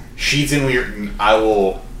 Sheets in Weirton. I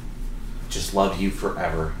will just love you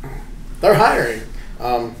forever. They're hiring.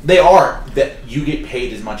 They are. That you get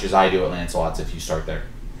paid as much as I do at Lancelot's if you start there.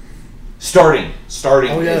 Starting.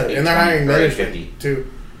 Oh, yeah. is And they're hiring management, 50.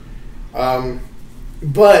 too.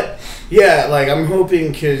 But, yeah, like, I'm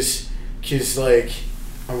hoping because like,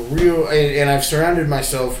 and I've surrounded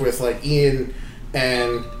myself with, like, Ian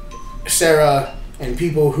and Sarah and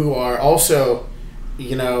people who are also,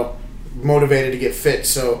 you know, motivated to get fit.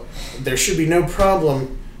 So there should be no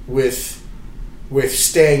problem with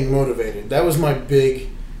staying motivated. That was my big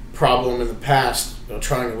problem in the past,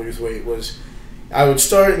 trying to lose weight, was I would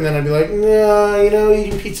start and then I'd be like, nah, you know,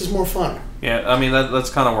 eating pizza's more fun. Yeah, I mean that's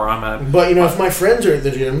kind of where I'm at. But, you know, if my friends are at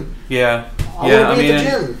the gym, Yeah, I yeah. want I to be mean, at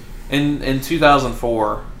the gym. in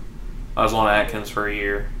 2004, I was on Atkins for a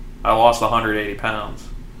year. I lost 180 pounds.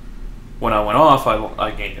 When I went off,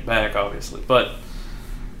 I gained it back, obviously. But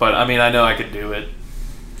I mean, I know I could do it.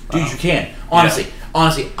 Dude, you can. Honestly,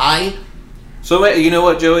 I So you know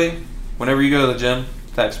what, Joey? Whenever you go to the gym,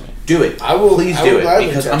 text me. do it. I will. Please I do will it gladly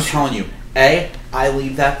because I'm text you. telling you, I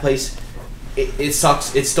leave that place. It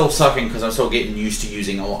sucks. It's still sucking because I'm still getting used to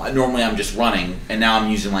using. Normally, I'm just running, and now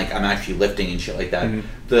I'm using I'm actually lifting and shit like that.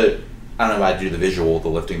 Mm-hmm. I don't know if I do the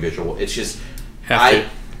lifting visual. It's just Have to.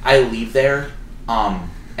 I leave there, and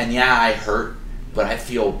yeah, I hurt, but I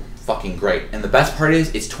feel fucking great. And the best part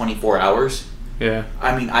is it's 24 hours. Yeah.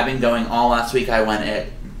 I mean, I've been going all last week. I went at,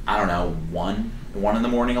 I don't know, 1 in the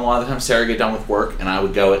morning a lot of the time. Sarah would get done with work, and I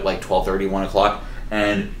would go at 12:30, 1 o'clock,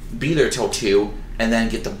 and be there till 2, and then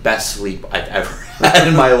get the best sleep I've ever had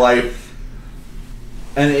in my life.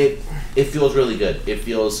 And it feels really good. It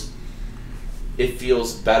feels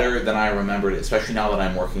better than I remembered, especially now that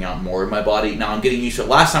I'm working out more in my body. Now I'm getting used to it.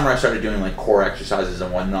 Last summer I started doing core exercises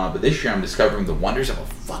and whatnot, but this year I'm discovering the wonders of a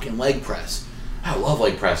fucking leg press. I love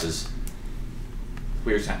leg presses.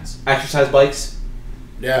 Weird sentence. Exercise bikes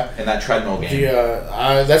Yeah. and that treadmill game.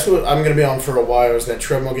 That's what I'm going to be on for a while, is that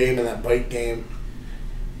treadmill game and that bike game.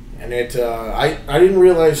 And I didn't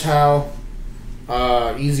realize how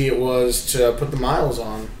easy it was to put the miles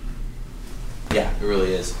on. Yeah, it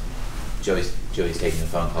really is. Joey's taking the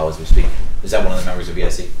phone call as we speak. Is that one of the members of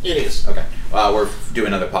ESC? It is. Okay. We're doing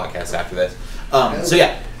another podcast after this. So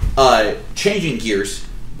yeah, changing gears,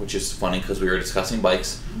 which is funny because we were discussing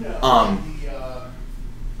bikes.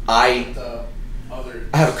 I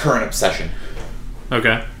have a current obsession,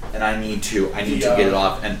 Okay. and I need to get it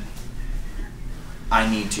off, and I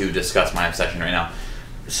need to discuss my obsession right now.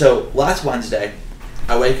 So last Wednesday,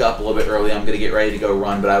 I wake up a little bit early. I'm gonna get ready to go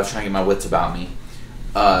run, but I was trying to get my wits about me.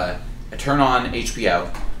 I turn on HBO,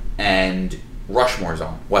 and Rushmore's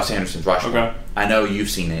on. Wes Anderson's Rushmore. Okay. I know you've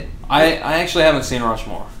seen it. I actually haven't seen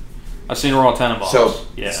Rushmore. I've seen Royal Tenenbaums. So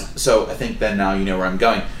yeah. So I think then now you know where I'm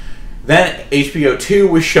going. Then HBO 2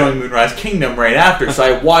 was showing Moonrise Kingdom right after, so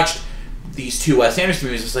I watched these two Wes Anderson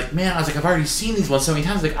movies. It's like, man, I've already seen these ones so many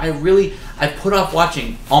times. I put off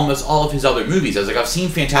watching almost all of his other movies. I was like, I've seen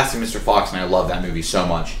Fantastic Mr. Fox, and I love that movie so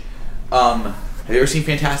much. Have you ever seen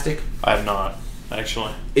Fantastic? I have not,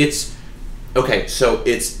 actually. It's okay. So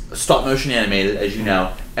it's stop motion animated, as you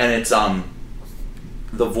know, and it's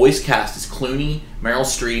the voice cast is Clooney, Meryl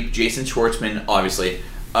Streep, Jason Schwartzman, obviously,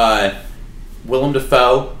 Willem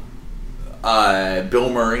Dafoe, Bill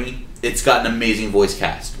Murray. It's got an amazing voice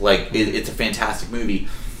cast. It's a fantastic movie.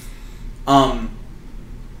 And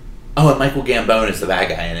Michael Gambon is the bad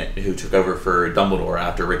guy in it, who took over for Dumbledore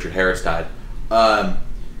after Richard Harris died.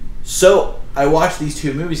 So I watched these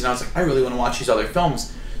two movies, and I was like, I really want to watch these other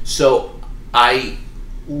films. So I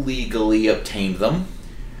legally obtained them,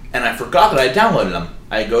 and I forgot that I downloaded them.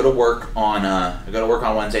 I go to work on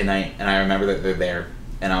Wednesday night, and I remember that they're there.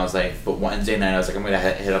 And I was like, but Wednesday night, I was like, I'm going to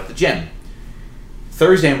hit up the gym.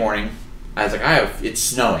 Thursday morning, I was like, it's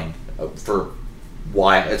snowing. It's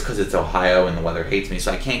because it's Ohio and the weather hates me,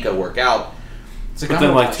 so I can't go work out. It's But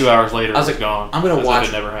then 2 hours later, I was it's like, gone. I'm going to watch.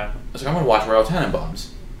 It never happened. I was like, I'm going to watch Royal Tenenbaums.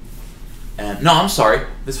 And no, I'm sorry.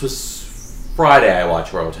 This was Friday I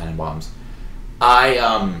watched Royal Tenenbaums.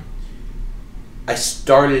 I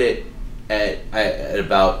started it at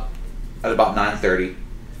about 9:30,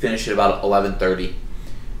 finished at about 11:30,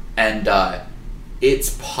 and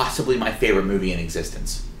it's possibly my favorite movie in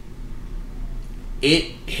existence. It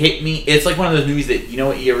hit me. It's like one of those movies that, you know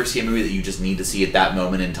what, you ever see a movie that you just need to see at that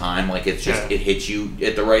moment in time, like it's just, it hits you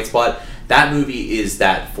at the right spot. That movie is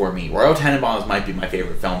that for me. Royal Tenenbaums might be my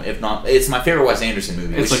favorite film, if not, it's my favorite Wes Anderson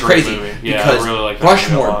movie, It's which a is great crazy movie. Yeah, because I really like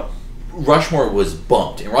that movie a lot. Rushmore was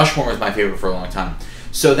bumped, and Rushmore was my favorite for a long time.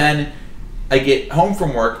 So then I get home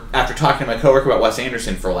from work after talking to my coworker about Wes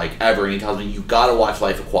Anderson for like ever, and he tells me, you gotta watch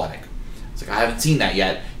Life Aquatic. I was like, I haven't seen that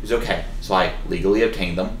yet. He was okay. So I legally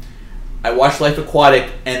obtained them. I watched Life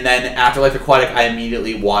Aquatic, and then after Life Aquatic, I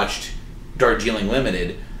immediately watched Darjeeling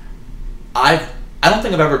Limited. I don't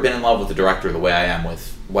think I've ever been in love with the director the way I am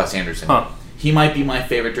with Wes Anderson. Huh. He might be my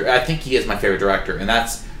favorite. I think he is my favorite director, and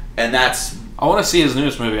that's. I want to see his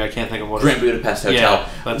newest movie. I can't think of what. Grand Budapest Hotel.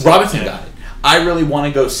 Yeah, Robinson got it. I really want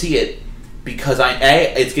to go see it because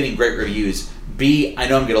it's getting great reviews. B, I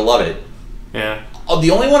know I'm gonna love it. Yeah.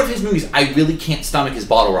 The only one of his movies I really can't stomach is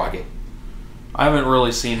Bottle Rocket. I haven't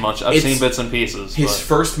really seen much. I've seen bits and pieces. His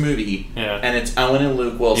first movie, and it's Owen and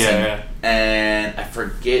Luke Wilson, and I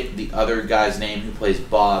forget the other guy's name who plays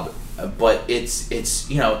Bob, but it's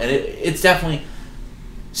and it's definitely.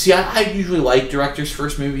 See, I usually like directors'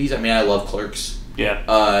 first movies. I mean, I love Clerks. Yeah.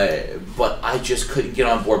 But I just couldn't get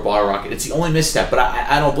on board Bottle Rocket. It's the only misstep, but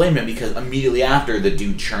I don't blame him because immediately after the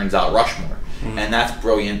dude churns out Rushmore, and that's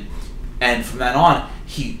brilliant. And from then on,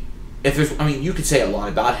 you could say a lot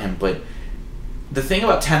about him, but the thing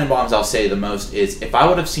about Tenenbaums I'll say the most is if I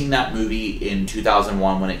would have seen that movie in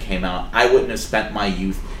 2001 when it came out, I wouldn't have spent my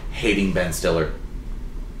youth hating Ben Stiller.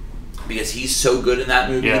 Because he's so good in that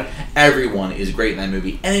movie. Yeah. Everyone is great in that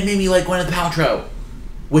movie. And it made me like Gwyneth Paltrow,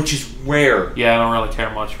 which is rare. Yeah, I don't really care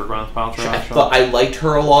much for Gwyneth Paltrow. But I liked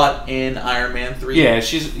her a lot in Iron Man 3. Yeah,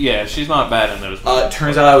 she's not bad in those movies.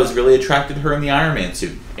 Turns out I was really attracted to her in the Iron Man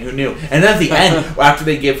suit. Who knew? And then at the end, after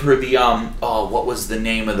they give her the what was the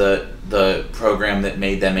name of the program that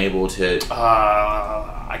made them able to?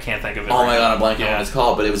 I can't think of it. Oh my god, I'm blanking on what it's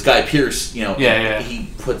called, but it was Guy Pearce. Yeah. He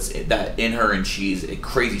puts that in her, and she's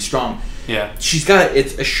crazy strong. Yeah. She's got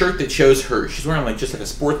it's a shirt that shows her. She's wearing just like a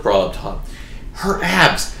sports bra up top. Her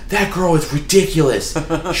abs. That girl is ridiculous.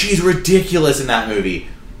 She's ridiculous in that movie.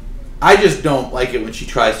 I just don't like it when she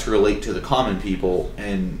tries to relate to the common people,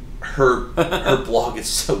 and her blog is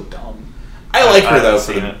so dumb. I like her though.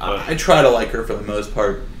 I try to like her for the most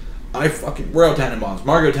part. Royal Tenenbaums.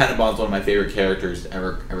 Margot Tenenbaums is one of my favorite characters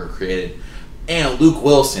ever created, and Luke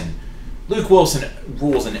Wilson. Luke Wilson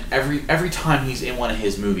rules in every time he's in one of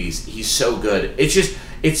his movies. He's so good. It's just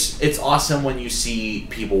it's awesome when you see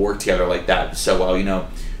people work together like that so well.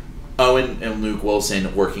 Owen and Luke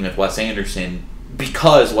Wilson working with Wes Anderson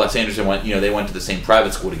because Wes Anderson went to the same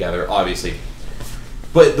private school together, obviously.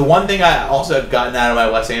 But the one thing I also have gotten out of my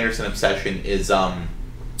Wes Anderson obsession is a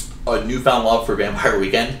newfound love for Vampire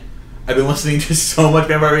Weekend. I've been listening to so much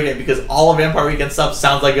Vampire Weekend because all of Vampire Weekend stuff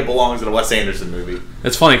sounds like it belongs in a Wes Anderson movie.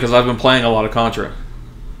 It's funny because I've been playing a lot of Contra,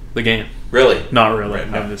 the game. Really? Not really.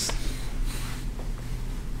 Right, I'm just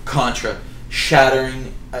Contra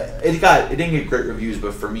shattering. It didn't get great reviews,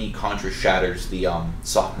 but for me, Contra shatters the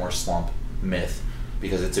sophomore slump myth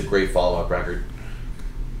because it's a great follow-up record.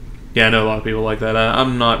 Yeah, I know a lot of people like that.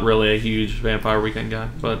 I'm not really a huge Vampire Weekend guy,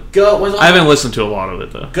 but I haven't listened to a lot of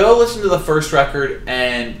it though. Go listen to the first record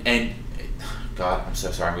and God, I'm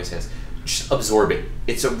so sorry, I'm gonna say this. Just absorb it.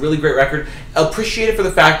 It's a really great record. Appreciate it for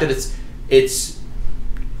the fact that it's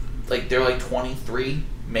like they're like 23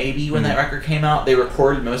 maybe when that record came out. They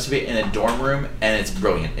recorded most of it in a dorm room, and it's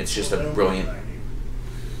brilliant. It's just a brilliant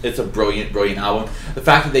album. The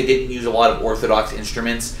fact that they didn't use a lot of orthodox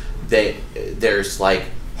instruments, there's like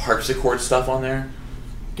harpsichord stuff on there.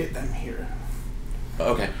 Get them here.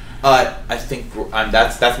 Okay. I think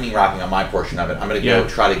that's me wrapping on my portion of it. I'm going to go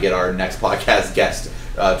try to get our next podcast guest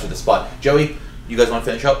to the spot. Joey, you guys want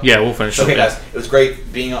to finish up? Yeah, we'll finish up. Okay, guys. It was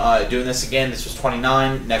great doing this again. This was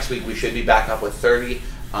 29. Next week we should be back up with 30,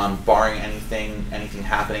 barring anything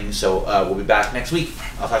happening. So we'll be back next week.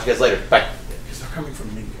 I'll talk to you guys later. Bye. Because they're coming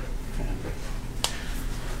from me.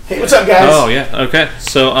 Hey, what's up, guys? Oh, yeah. Okay.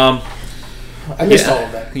 So, I missed all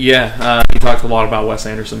of that. Yeah, he talked a lot about Wes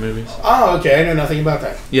Anderson movies. Oh, okay. I know nothing about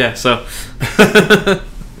that. Yeah, so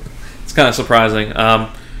it's kind of surprising.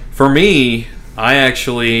 For me, I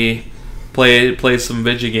actually played some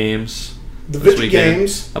video games. The video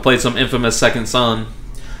games. I played some Infamous Second Son.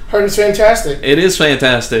 Heard it's fantastic. It is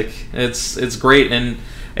fantastic. It's great, and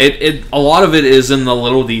it a lot of it is in the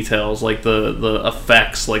little details, like the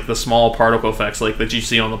effects, like the small particle effects, like that you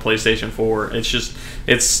see on the PlayStation 4.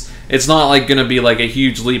 It's it's not like going to be like a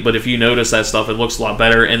huge leap, but if you notice that stuff, it looks a lot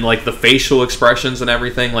better, and like the facial expressions and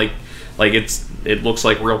everything, like it looks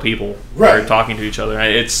like real people are talking to each other.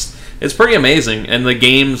 It's pretty amazing, and the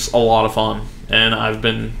game's a lot of fun, and I've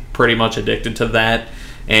been pretty much addicted to that.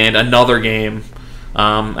 And another game,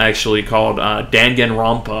 actually called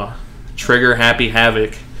Danganronpa Trigger Happy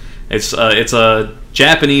Havoc. It's a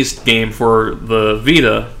Japanese game for the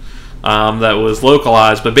Vita that was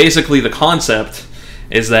localized, but basically the concept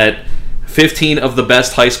is that 15 of the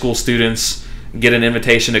best high school students get an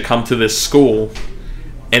invitation to come to this school,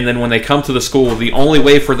 and then when they come to the school, the only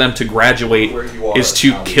way for them to graduate is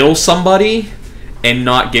to kill somebody and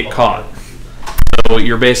not get caught. So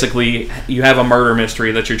you have a murder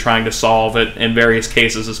mystery that you're trying to solve. It in various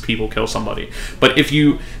cases as people kill somebody. But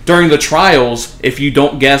during the trials, if you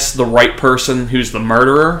don't guess the right person who's the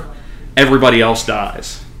murderer, everybody else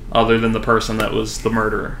dies, other than the person that was the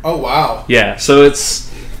murderer. Oh wow! Yeah, so it's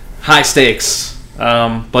high stakes,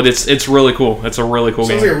 but it's really cool. It's a really cool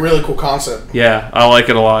game. Sounds like a really cool concept. Yeah, I like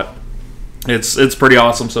it a lot. It's pretty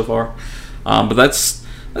awesome so far. But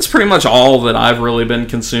that's pretty much all that I've really been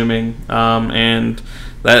consuming, and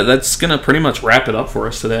that's gonna pretty much wrap it up for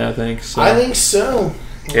us today, I think. So. I think so.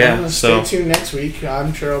 Yeah. Stay tuned next week.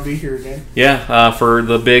 I'm sure I'll be here again. Yeah, for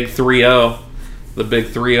the big 3-0, the big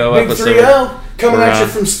 3-0 episode. Big 3-0 coming at you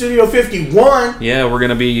from Studio 51. Yeah, we're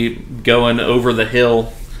gonna be going over the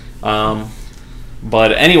hill.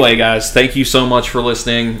 But anyway, guys, thank you so much for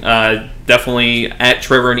listening. Definitely at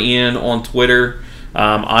Trevor and Ian on Twitter.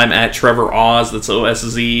 I'm at Trevor Oz, that's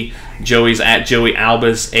OSZ. Joey's at Joey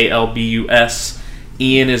Albus, ALBUS.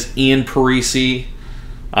 Ian is Ian Parisi,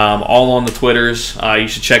 all on the Twitters. You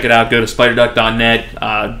should check it out. Go to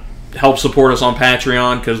spiderduck.net. Help support us on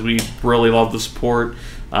Patreon because we really love the support.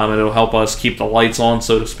 It'll help us keep the lights on,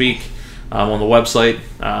 so to speak, on the website.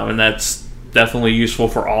 And that's definitely useful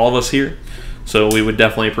for all of us here. So we would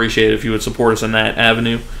definitely appreciate it if you would support us in that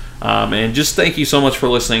avenue. And just thank you so much for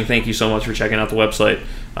listening. Thank you so much for checking out the website.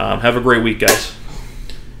 Have a great week, guys.